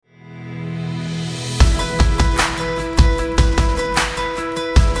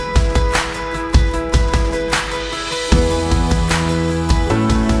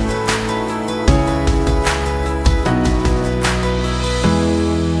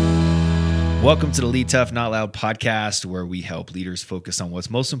Welcome to the Lead Tough, Not Loud podcast, where we help leaders focus on what's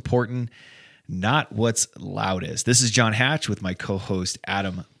most important, not what's loudest. This is John Hatch with my co-host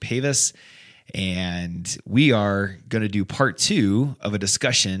Adam Pavis, and we are going to do part 2 of a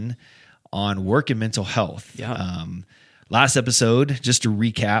discussion on work and mental health. Yeah. Last episode, just to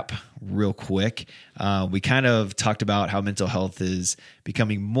recap real quick, we kind of talked about how mental health is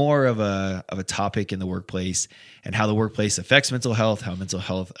becoming more of a topic in the workplace and how the workplace affects mental health, how mental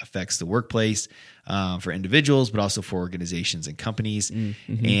health affects the workplace for individuals, but also for organizations and companies.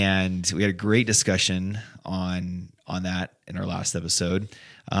 Mm-hmm. And we had a great discussion on that in our last episode.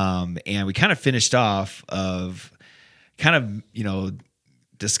 And we kind of finished off of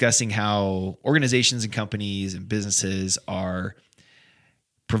discussing how organizations and companies and businesses are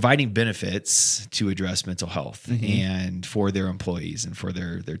providing benefits to address mental health and for their employees and for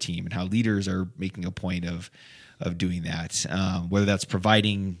their team, and how leaders are making a point of doing that, whether that's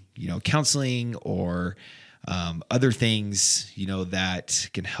providing, counseling or other things, that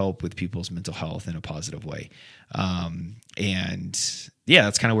can help with people's mental health in a positive way. And yeah,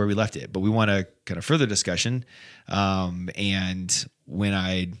 that's kind of where we left it, but we want to kind of further discussion. And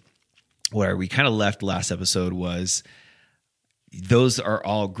where we kind of left last episode was, those are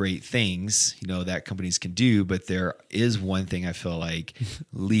all great things, that companies can do, but there is one thing I feel like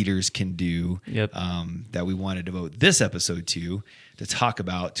leaders can do that we want to devote this episode to talk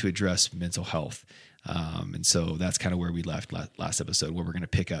about, to address mental health. And so that's kind of where we left last episode, where we're going to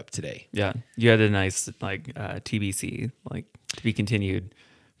pick up today. Yeah. You had a nice TBC, to be continued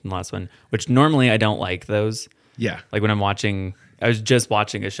from the last one, which normally I don't like those. Yeah. Like when I was just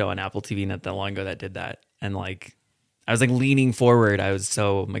watching a show on Apple TV not that long ago that did that. And I was leaning forward. I was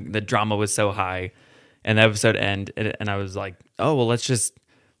so, the drama was so high, and the episode ended, and I was like, oh, well, I'm just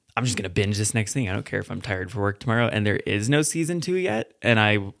going to binge this next thing. I don't care if I'm tired for work tomorrow. And there is no season 2 yet. And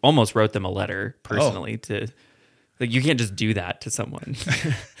I almost wrote them a letter personally to, you can't just do that to someone.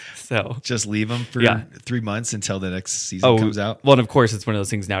 So just leave them for 3 months until the next season comes out. Well, and of course it's one of those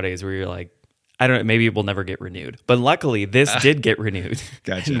things nowadays where you're like, I don't know, maybe it will never get renewed. But luckily this did get renewed.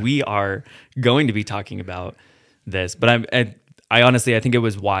 Gotcha. And we are going to be talking about this, but I honestly, I think it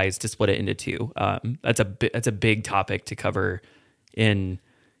was wise to split it into 2. That's a big topic to cover in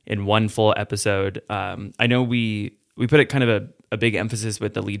one full episode. I know we put it kind of a big emphasis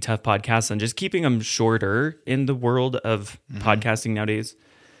with the Lead Tough podcast on just keeping them shorter in the world of podcasting nowadays,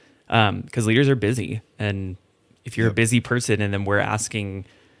 because leaders are busy, and if you're a busy person, and then we're asking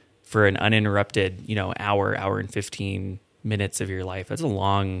for an uninterrupted, hour and 15 minutes of your life, it's a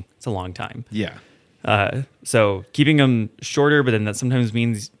long time. Yeah. So keeping them shorter, but then that sometimes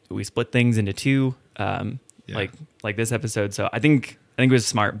means we split things into 2, like this episode. So I think it was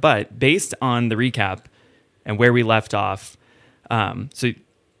smart, but based on the recap and where we left off, so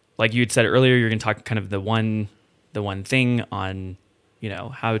like you had said earlier, you're going to talk kind of the one thing on,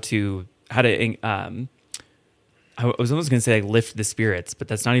 how to I was almost going to say lift the spirits, but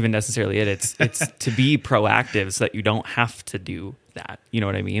that's not even necessarily it. It's to be proactive so that you don't have to do that. You know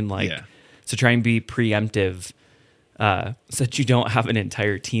what I mean? So try and be preemptive, so that you don't have an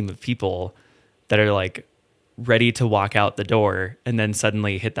entire team of people that are ready to walk out the door and then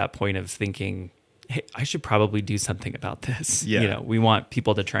suddenly hit that point of thinking, hey, I should probably do something about this. Yeah. We want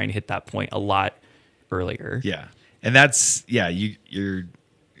people to try and hit that point a lot earlier. Yeah. And that's, you're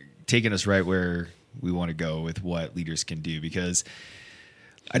taking us right where we want to go with what leaders can do, because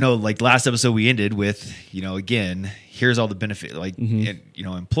I know last episode we ended with, again, here's all the benefit,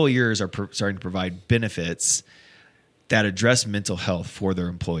 employers are starting to provide benefits that address mental health for their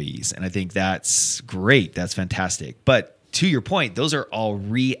employees. And I think that's great. That's fantastic. But to your point, those are all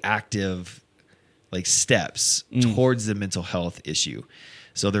reactive steps towards the mental health issue.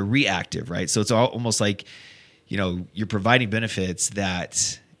 So they're reactive, right? So it's almost like, you're providing benefits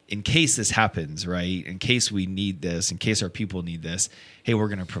that in case this happens, right? In case we need this, in case our people need this, hey, we're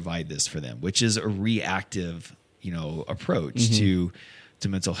going to provide this for them, which is a reactive, approach to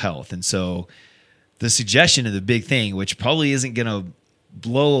mental health. And so the suggestion of the big thing, which probably isn't going to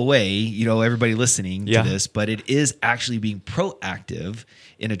blow away, everybody listening to this, but it is actually being proactive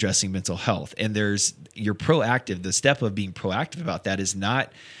in addressing mental health. And you're proactive. The step of being proactive about that is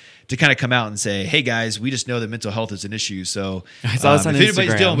not to kind of come out and say, hey guys, we just know that mental health is an issue. So if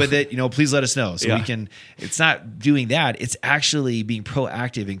anybody's dealing with it, please let us know. So we can, it's not doing that. It's actually being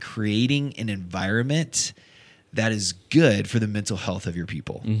proactive in creating an environment that is good for the mental health of your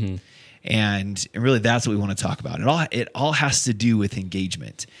people. Mm-hmm. And really that's what we want to talk about. It all has to do with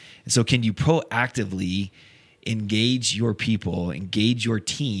engagement. And so can you proactively engage your people, engage your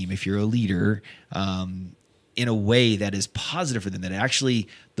team if you're a leader, in a way that is positive for them, that actually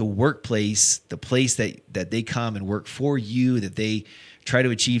the workplace, the place that they come and work for you, that they try to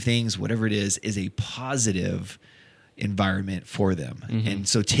achieve things, whatever it is a positive environment for them. And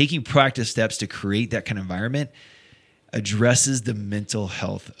so taking proactive steps to create that kind of environment addresses the mental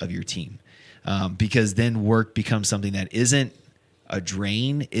health of your team. Because then work becomes something that isn't a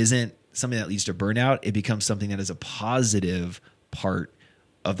drain, isn't something that leads to burnout. It becomes something that is a positive part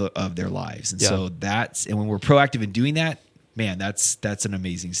of their lives. And so and when we're proactive in doing that, man, that's an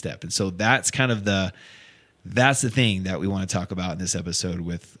amazing step. And so that's kind of that's the thing that we want to talk about in this episode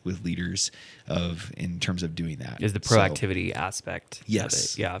with leaders in terms of doing that. Is the proactivity aspect.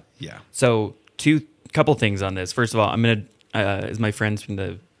 Yes. Of it. Yeah. Yeah. So couple things on this. First of all, I'm going to, as my friends from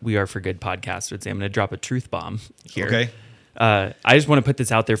the We Are For Good podcast would say, I'm going to drop a truth bomb here. Okay. I just want to put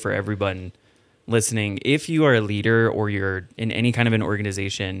this out there for everyone listening. If you are a leader or you're in any kind of an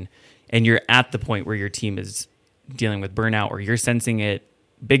organization and you're at the point where your team is dealing with burnout or you're sensing it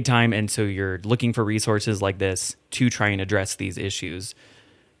big time, and so you're looking for resources like this to try and address these issues,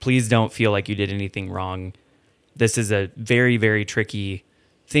 please don't feel like you did anything wrong. This is a very, very tricky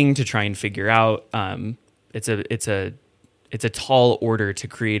thing to try and figure out. It's a tall order to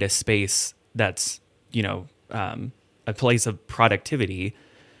create a space that's, a place of productivity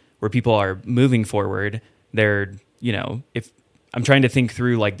where people are moving forward. They're, if I'm trying to think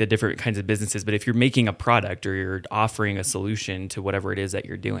through like the different kinds of businesses, but if you're making a product or you're offering a solution to whatever it is that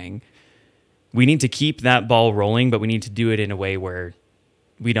you're doing, we need to keep that ball rolling, but we need to do it in a way where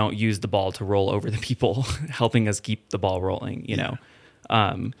we don't use the ball to roll over the people helping us keep the ball rolling, you know?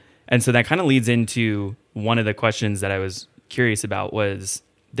 And so that kind of leads into one of the questions that I was curious about was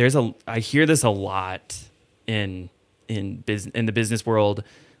I hear this a lot in the business world,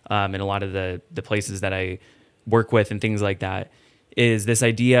 in a lot of the places that I work with and things like that, is this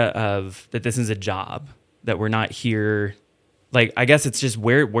idea of that this is a job, that we're not here. Like, I guess it's just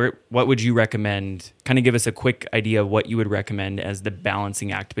what would you recommend? Kind of give us a quick idea of what you would recommend as the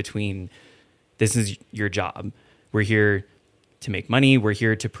balancing act between this is your job. We're here to make money. We're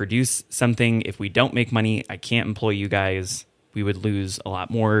here to produce something. If we don't make money, I can't employ you guys. We would lose a lot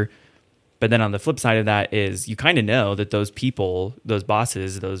more. But then on the flip side of that is you kind of know that those people, those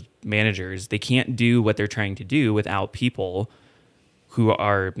bosses, those managers, they can't do what they're trying to do without people who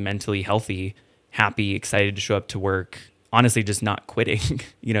are mentally healthy, happy, excited to show up to work, honestly, just not quitting.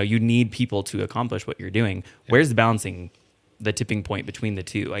 You need people to accomplish what you're doing. Where's the tipping point between the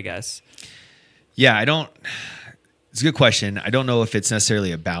two, I guess? Yeah, it's a good question. I don't know if it's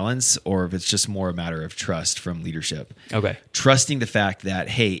necessarily a balance or if it's just more a matter of trust from leadership. Okay. Trusting the fact that,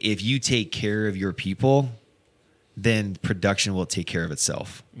 hey, if you take care of your people, then production will take care of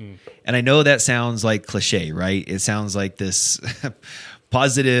itself. And I know that sounds like cliche, right? It sounds like this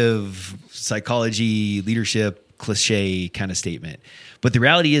positive psychology, leadership, cliche kind of statement. But the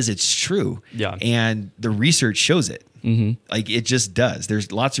reality is it's true. Yeah. And the research shows it. Like it just does.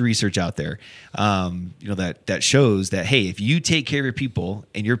 There's lots of research out there, that shows that, hey, if you take care of your people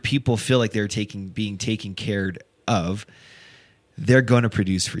and your people feel like they're being taken care of, they're going to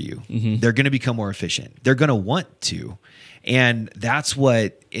produce for you. They're going to become more efficient. They're going to want to. And that's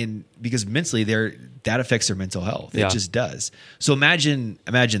because mentally that affects their mental health. Yeah. It just does. So imagine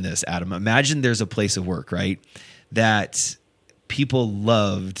this, Adam. Imagine there's a place of work, right, that people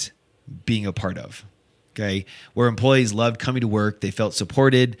loved being a part of. Okay, where employees loved coming to work. They felt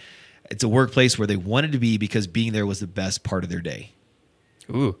supported. It's a workplace where they wanted to be because being there was the best part of their day.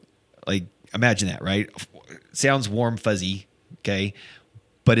 Ooh. Like, imagine that, right? Sounds warm, fuzzy, okay?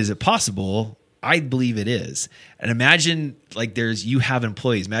 But is it possible? I believe it is. And imagine you have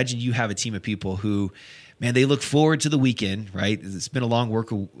employees. Imagine you have a team of people who, man, they look forward to the weekend, right? It's been a long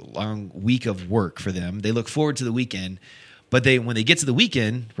week of work for them. They look forward to the weekend, but when they get to the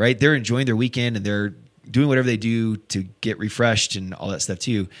weekend, right, they're enjoying their weekend and they're doing whatever they do to get refreshed and all that stuff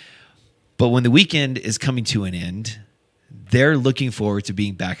too. But when the weekend is coming to an end, they're looking forward to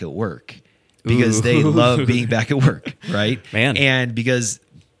being back at work because they love being back at work, right? Man. And because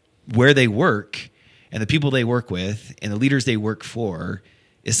where they work and the people they work with and the leaders they work for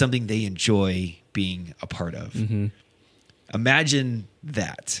is something they enjoy being a part of. Imagine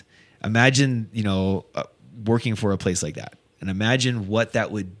that. Imagine, working for a place like that. And imagine what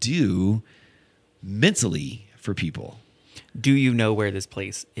that would do mentally for people. Do you know where this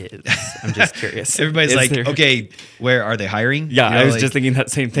place is? I'm just curious. Everybody's okay, where are they hiring? Yeah, I was just thinking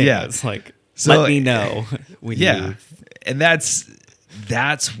that same thing. Yeah. It's like, let me know. And that's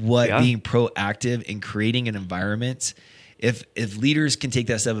what being proactive in creating an environment, if leaders can take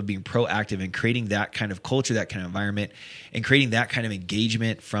that step of being proactive and creating that kind of culture, that kind of environment, and creating that kind of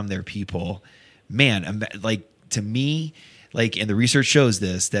engagement from their people, man, like to me, like, and the research shows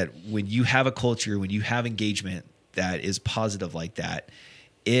this, that when you have a culture, when you have engagement that is positive like that,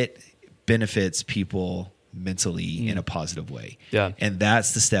 it benefits people mentally in a positive way. Yeah. And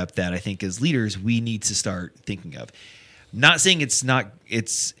that's the step that I think as leaders, we need to start thinking of. Not saying it's not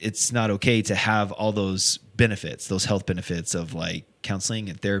okay to have all those benefits, those health benefits of like counseling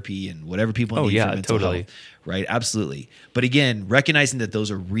and therapy and whatever people need for mental health, right? Absolutely. But again, recognizing that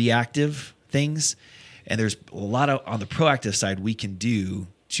those are reactive things, and there's a lot of on the proactive side we can do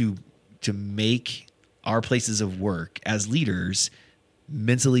to make our places of work as leaders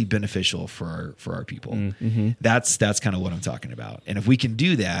mentally beneficial for our people. Mm-hmm. That's kind of what I'm talking about. And if we can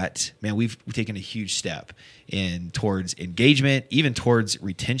do that, man, we've taken a huge step towards engagement, even towards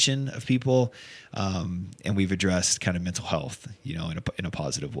retention of people, and we've addressed kind of mental health, in a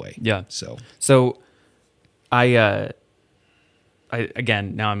positive way. Yeah. So I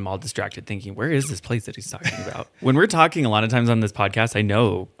again, now I'm all distracted thinking, where is this place that he's talking about? When we're talking a lot of times on this podcast, I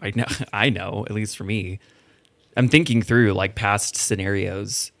know, at least for me, I'm thinking through like past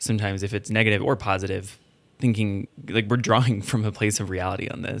scenarios, sometimes if it's negative or positive, thinking like we're drawing from a place of reality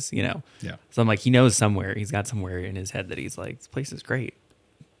on this, Yeah. So I'm like, he's got somewhere in his head that he's like, this place is great.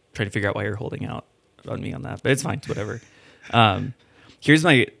 Trying to figure out why you're holding out on me on that, but it's fine. It's whatever. Here's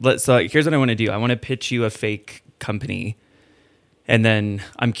what I want to do. I want to pitch you a fake company. And then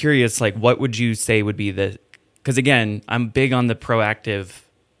I'm curious, like, what would you say would be because again, I'm big on the proactive,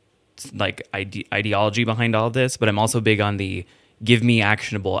 like ideology behind all of this, but I'm also big on the give me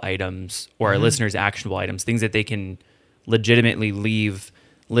actionable items or our listeners actionable items, things that they can legitimately leave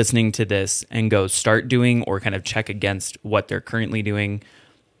listening to this and go start doing or kind of check against what they're currently doing.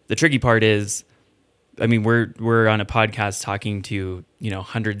 The tricky part is, I mean, we're on a podcast talking to,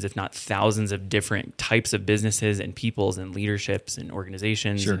 hundreds, if not thousands of different types of businesses and peoples and leaderships and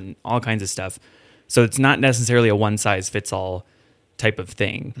organizations and all kinds of stuff. So it's not necessarily a one size fits all type of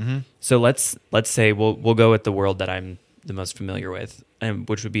thing. Mm-hmm. So let's say we'll go with the world that I'm the most familiar with, and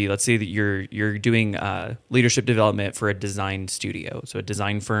which would be, let's say that you're doing leadership development for a design studio, so a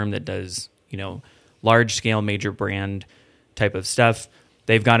design firm that does large scale major brand type of stuff.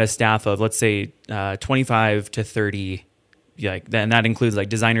 They've got a staff of, let's say 25 to 30, and that includes like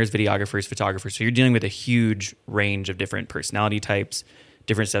designers, videographers, photographers. So you're dealing with a huge range of different personality types,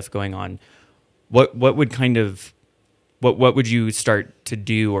 different stuff going on. What would you start to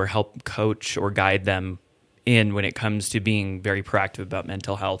do or help coach or guide them in when it comes to being very proactive about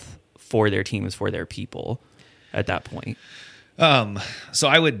mental health for their teams, for their people at that point? So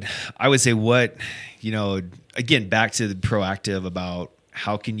I would say again, back to the proactive about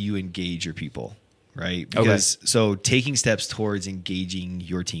how can you engage your people, right? Because so taking steps towards engaging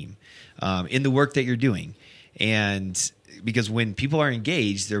your team in the work that you're doing. And because when people are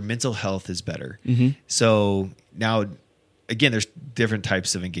engaged, their mental health is better. Mm-hmm. So now, again, there's different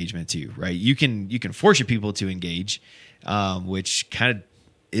types of engagement too, right? You can force your people to engage, which kind of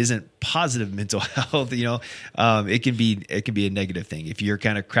isn't positive mental health. It can be a negative thing. If you're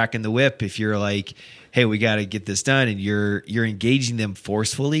kind of cracking the whip, if you're like, hey, we got to get this done, and you're engaging them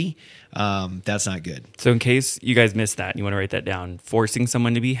forcefully, that's not good. So in case you guys missed that, and you want to write that down, forcing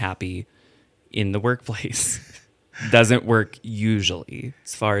someone to be happy in the workplace doesn't work usually,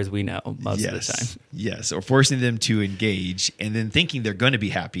 as far as we know, most of the time. Yes, or forcing them to engage and then thinking they're going to be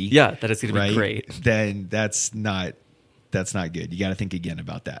happy. Yeah, that it's going to be great. Then that's not good. You got to think again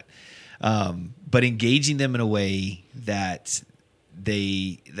about that. But engaging them in a way that's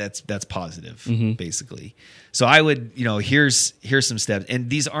positive, basically. So I would, here's some steps, and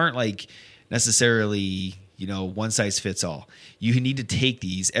these aren't like necessarily, one size fits all. You need to take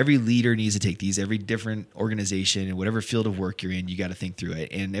these. Every leader needs to take these. Every different organization and whatever field of work you're in, you got to think through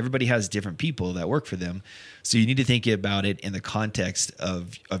it. And everybody has different people that work for them. So you need to think about it in the context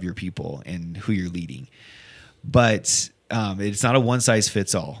of your people and who you're leading. But it's not a one size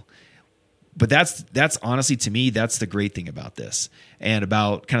fits all. But that's honestly, to me, that's the great thing about this, and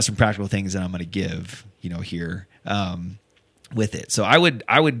about kind of some practical things that I'm going to give, here with it. So I would,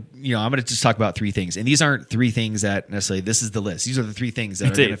 I'm going to just talk about three things, and these aren't three things that necessarily, this is the list. These are the three things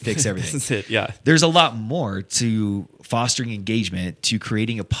that are going to fix everything. That's it. Yeah. There's a lot more to fostering engagement, to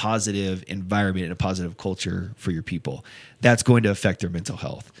creating a positive environment and a positive culture for your people. That's going to affect their mental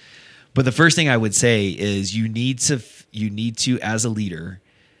health. But the first thing I would say is you need to, as a leader,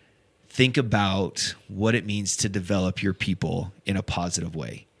 think about what it means to develop your people in a positive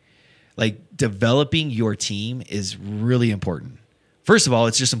way. Like, developing your team is really important. First of all,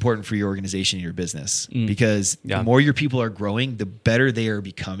 it's just important for your organization and your business, because the more your people are growing, the better they are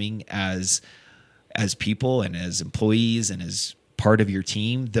becoming as people and as employees and as part of your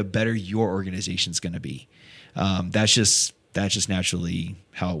team, the better your organization's going to be. That's just naturally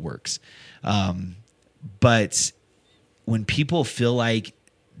how it works. But when people feel like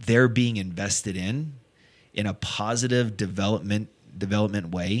they're being invested in a positive development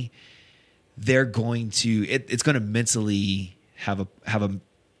way, they're going to it's going to mentally have a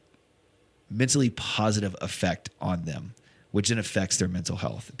mentally positive effect on them, which then affects their mental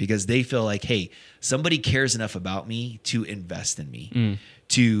health, because they feel like, hey, somebody cares enough about me to invest in me,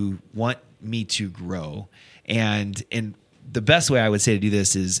 to want me to grow. And the best way I would say to do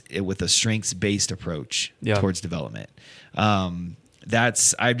this is with a strengths-based approach towards development. I've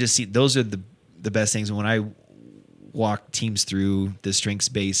just seen those are the best things. When I walk teams through the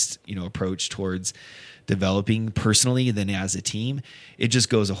strengths-based, approach towards developing personally than as a team, it just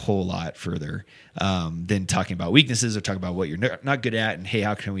goes a whole lot further than talking about weaknesses or talking about what you're not good at and, hey,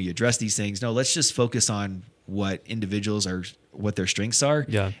 how can we address these things? No, let's just focus on what individuals are, what their strengths are,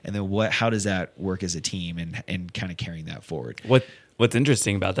 and then how does that work as a team, and kind of carrying that forward. What's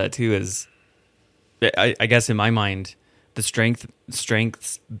interesting about that too is, I guess in my mind, the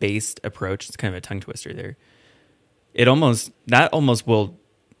strengths-based approach, it's kind of a tongue twister there. It almost will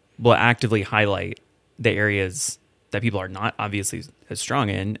actively highlight the areas that people are not obviously as strong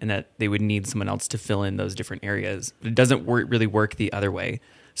in, and that they would need someone else to fill in those different areas. But it doesn't really work the other way.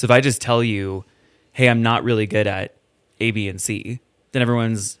 So if I just tell you, hey, I'm not really good at A, B, and C, then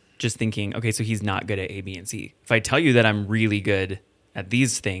everyone's just thinking, okay, so he's not good at A, B, and C. If I tell you that I'm really good at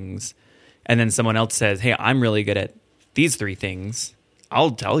these things, and then someone else says, hey, I'm really good at these 3 things,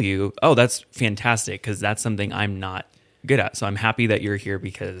 I'll tell you, oh, that's fantastic, because that's something I'm not good at. So I'm happy that you're here,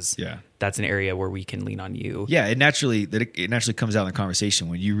 because that's an area where we can lean on you. Yeah, it naturally comes out in the conversation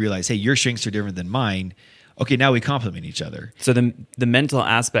when you realize, hey, your strengths are different than mine. Okay, now we complement each other. So the mental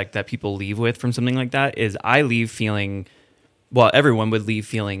aspect that people leave with from something like that is, I leave feeling, well, everyone would leave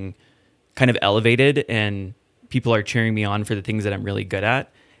feeling kind of elevated, and people are cheering me on for the things that I'm really good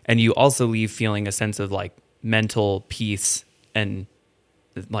at. And you also leave feeling a sense of like mental peace, and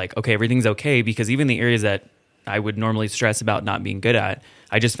like, okay, everything's okay, because even the areas that I would normally stress about not being good at,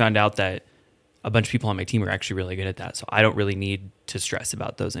 I just found out that a bunch of people on my team are actually really good at that. So I don't really need to stress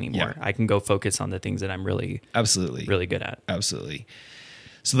about those anymore. I can go focus on the things that I'm really good at. Absolutely.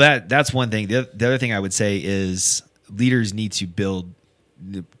 So that's one thing. The other thing I would say is leaders need to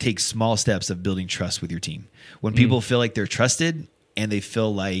take small steps of building trust with your team. When people feel like they're trusted and they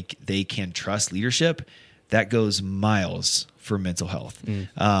feel like they can trust leadership, that goes miles for mental health.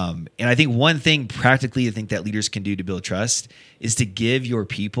 And I think one thing practically I think that leaders can do to build trust is to give your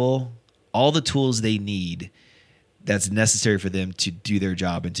people all the tools they need that's necessary for them to do their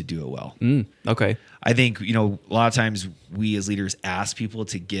job and to do it well. Okay. I think, a lot of times we as leaders ask people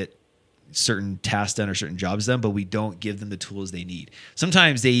to get certain tasks done or certain jobs done, but we don't give them the tools they need.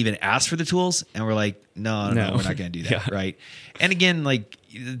 Sometimes they even ask for the tools and we're like, no, we're not going to do that. Right. And again, like,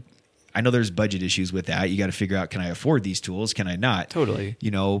 I know there's budget issues with that. You got to figure out, can I afford these tools? Can I not? Totally.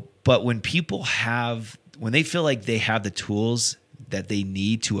 But when they feel like they have the tools that they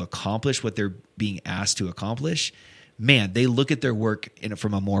need to accomplish what they're being asked to accomplish, man, they look at their work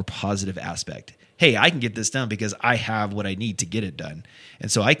from a more positive aspect. Hey, I can get this done because I have what I need to get it done.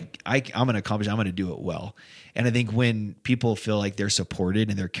 And so I'm going to accomplish, I'm going to do it well. And I think when people feel like they're supported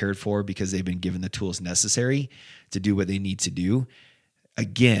and they're cared for because they've been given the tools necessary to do what they need to do,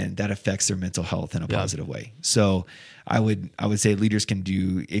 again, that affects their mental health in a positive way. So I would say leaders can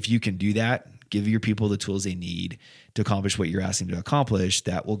do, if you can do that, give your people the tools they need to accomplish what you're asking to accomplish,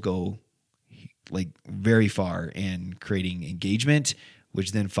 that will go like very far in creating engagement,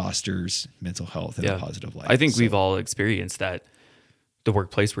 which then fosters mental health in a positive light. I think we've all experienced that, the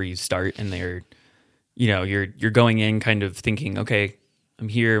workplace where you start and you're going in kind of thinking, okay, I'm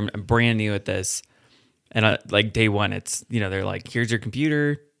here, I'm brand new at this. And like day one, it's, they're like, here's your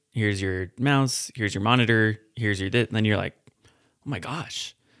computer, here's your mouse, here's your monitor, here's your and then you're like, oh my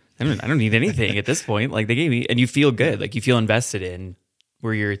gosh, I don't need anything at this point. Like they gave me, and you feel good, like you feel invested in,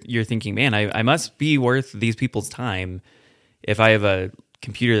 where you're thinking, man, I must be worth these people's time if I have a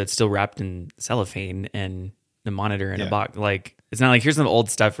computer that's still wrapped in cellophane and the monitor in a box. Like it's not like here's some old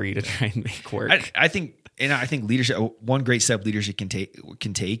stuff for you to try and make work. I think leadership, one great step leadership can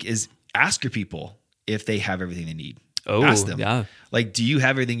take is ask your people if they have everything they need. Ask them. Yeah. Like, do you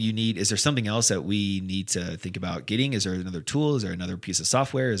have everything you need? Is there something else that we need to think about getting? Is there another tool? Is there another piece of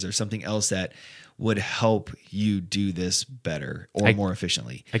software? Is there something else that would help you do this better or more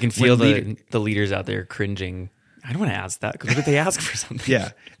efficiently? I can feel the leaders out there cringing. I don't want to ask that, because what if they ask for something?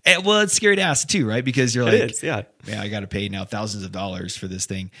 Yeah. And, well, it's scary to ask too, right? Because you're like, man, I got to pay now thousands of dollars for this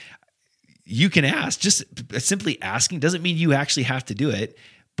thing. you can ask. Just simply asking doesn't mean you actually have to do it,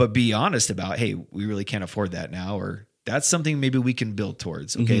 but be honest about, hey, we really can't afford that now, or that's something maybe we can build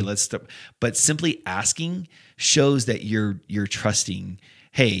towards. Okay, let's start. But simply asking shows that you're trusting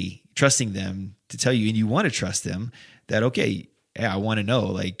them to tell you, and you want to trust them that, okay, I want to know,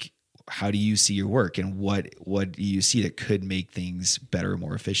 like, how do you see your work, and what do you see that could make things better,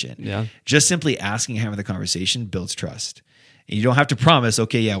 more efficient? Yeah. Just simply asking, having the conversation builds trust. And you don't have to promise,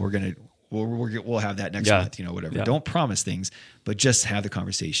 okay, yeah, we'll have that next month, whatever. Yeah. Don't promise things, but just have the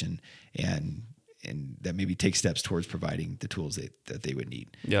conversation, and that maybe take steps towards providing the tools that they would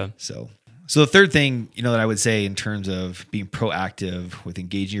need. Yeah. So the third thing, that I would say in terms of being proactive with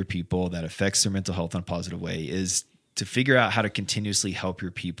engaging your people that affects their mental health in a positive way is to figure out how to continuously help your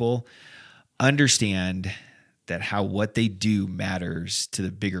people understand that what they do matters to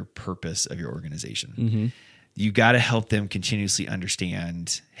the bigger purpose of your organization. You got to help them continuously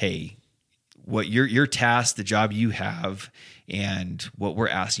understand, hey, what your task, the job you have, and what we're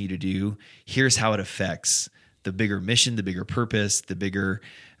asking you to do, here's how it affects the bigger mission, the bigger purpose, the bigger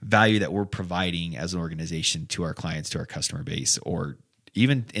value that we're providing as an organization to our clients, to our customer base, or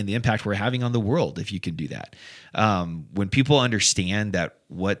even in the impact we're having on the world, if you can do that. When people understand that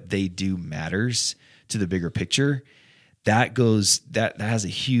what they do matters to the bigger picture, that has a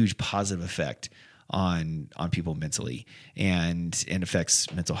huge positive effect on people mentally, and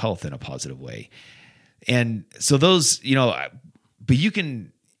affects mental health in a positive way. And so those, but you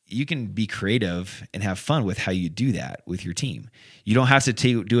can be creative and have fun with how you do that with your team. You don't have to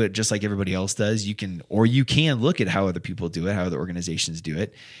do it just like everybody else does. You can look at how other people do it, how other organizations do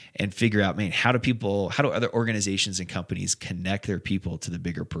it, and figure out, how do other organizations and companies connect their people to the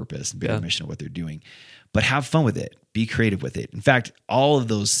bigger purpose and bigger mission of what they're doing. But have fun with it. Be creative with it. In fact, all of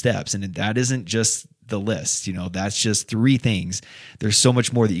those steps, and that isn't just the list, that's just 3 things. There's so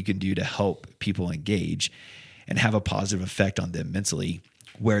much more that you can do to help people engage and have a positive effect on them mentally,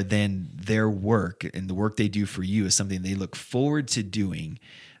 where then their work and the work they do for you is something they look forward to doing.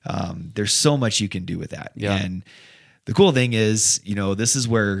 There's so much you can do with that. Yeah. And the cool thing is, this is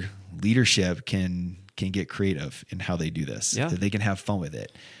where leadership can get creative in how they do this, that they can have fun with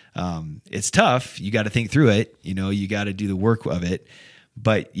it. It's tough. You got to think through it. You got to do the work of it,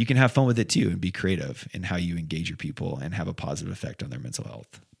 but you can have fun with it too, and be creative in how you engage your people and have a positive effect on their mental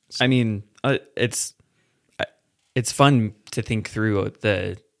health. I mean, it's fun to think through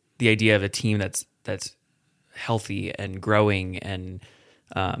the idea of a team that's healthy and growing. And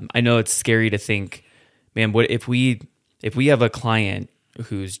I know it's scary to think, man, what if we have a client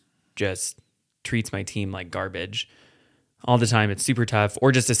who's just treats my team like garbage all the time? It's super tough.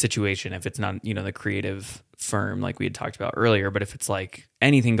 Or just a situation, if it's not, the creative firm like we had talked about earlier, but if it's like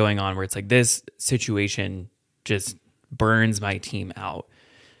anything going on where it's like this situation just burns my team out,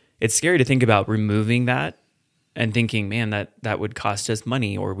 it's scary to think about removing that and thinking, man, that would cost us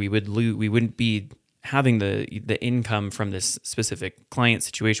money, or we wouldn't be having the income from this specific client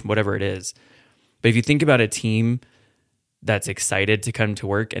situation, whatever it is. But if you think about a team that's excited to come to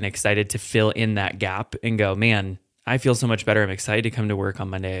work and excited to fill in that gap and go, man, I feel so much better. I'm excited to come to work on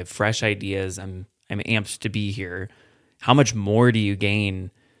Monday. I have fresh ideas. I'm amped to be here. How much more do you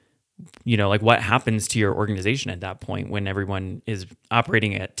gain? Like, what happens to your organization at that point when everyone is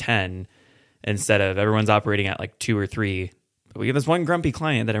operating at 10 instead of everyone's operating at like 2 or 3? But we have this one grumpy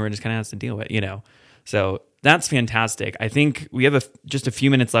client that everyone just kind of has to deal with, So that's fantastic. I think we have just a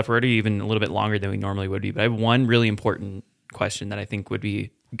few minutes left. We're already even a little bit longer than we normally would be. But I have one really important question that I think would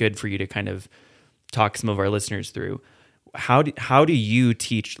be good for you to kind of talk some of our listeners through. How do you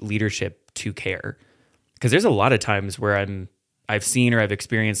teach leadership to care? Because there's a lot of times where I've seen or I've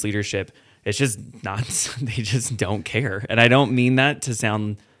experienced leadership, it's just not, they just don't care. And I don't mean that to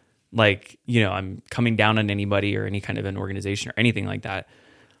sound like, I'm coming down on anybody or any kind of an organization or anything like that.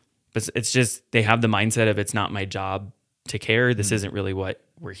 But it's just, they have the mindset of, it's not my job to care. This isn't really what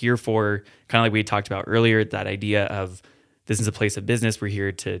we're here for. Kind of like we talked about earlier, that idea of this is a place of business. We're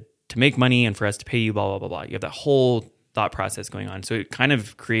here to make money and for us to pay you, blah, blah, blah, blah. You have that whole thought process going on. So it kind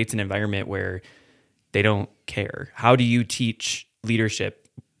of creates an environment where they don't care. How do you teach leadership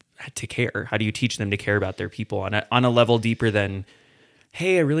to care? How do you teach them to care about their people on a level deeper than,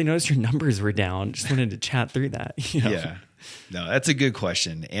 hey, I really noticed your numbers were down. Just wanted to chat through that. Yeah. No, that's a good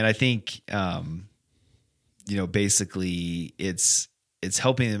question. And I think, basically it's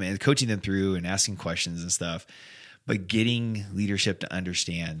helping them and coaching them through and asking questions and stuff, but getting leadership to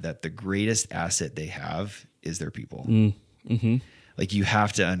understand that the greatest asset they have is their people. Mm-hmm. Like, you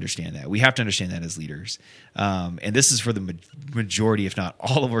have to understand that. We have to understand that as leaders. And this is for the majority, if not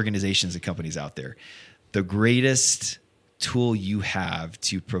all, of organizations and companies out there. The greatest tool you have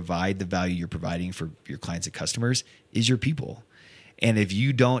to provide the value you're providing for your clients and customers is your people. And if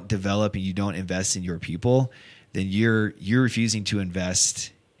you don't develop and you don't invest in your people, then you're refusing to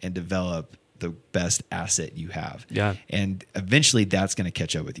invest and develop the best asset you have. Yeah. And eventually that's going to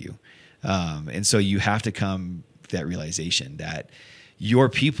catch up with you. And so you have to come to that realization that your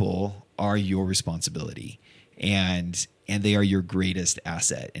people are your responsibility and they are your greatest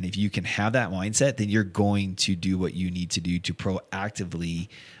asset. And if you can have that mindset, then you're going to do what you need to do to proactively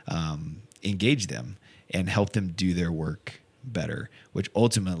engage them and help them do their work better, which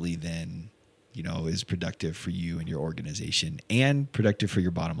ultimately then, is productive for you and your organization and productive for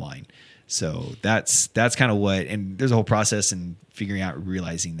your bottom line. So that's kind of what, and there's a whole process in figuring out,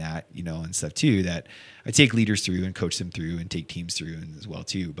 realizing that, and stuff too, that I take leaders through and coach them through and take teams through and as well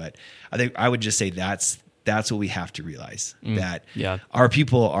too. But I think I would just say that's what we have to realize, that our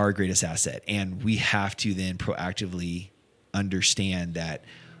people are our greatest asset. And we have to then proactively understand that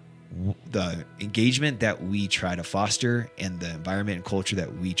the engagement that we try to foster and the environment and culture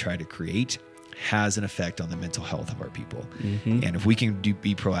that we try to create has an effect on the mental health of our people. Mm-hmm. And if we can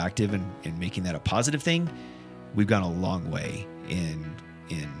be proactive in making that a positive thing, we've gone a long way in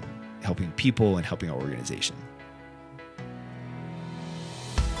helping people and helping our organization.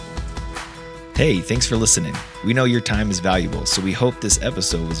 Hey, thanks for listening. We know your time is valuable, so we hope this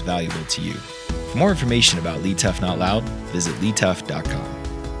episode was valuable to you. For more information about Lead Tough Not Loud, visit leadtough.com.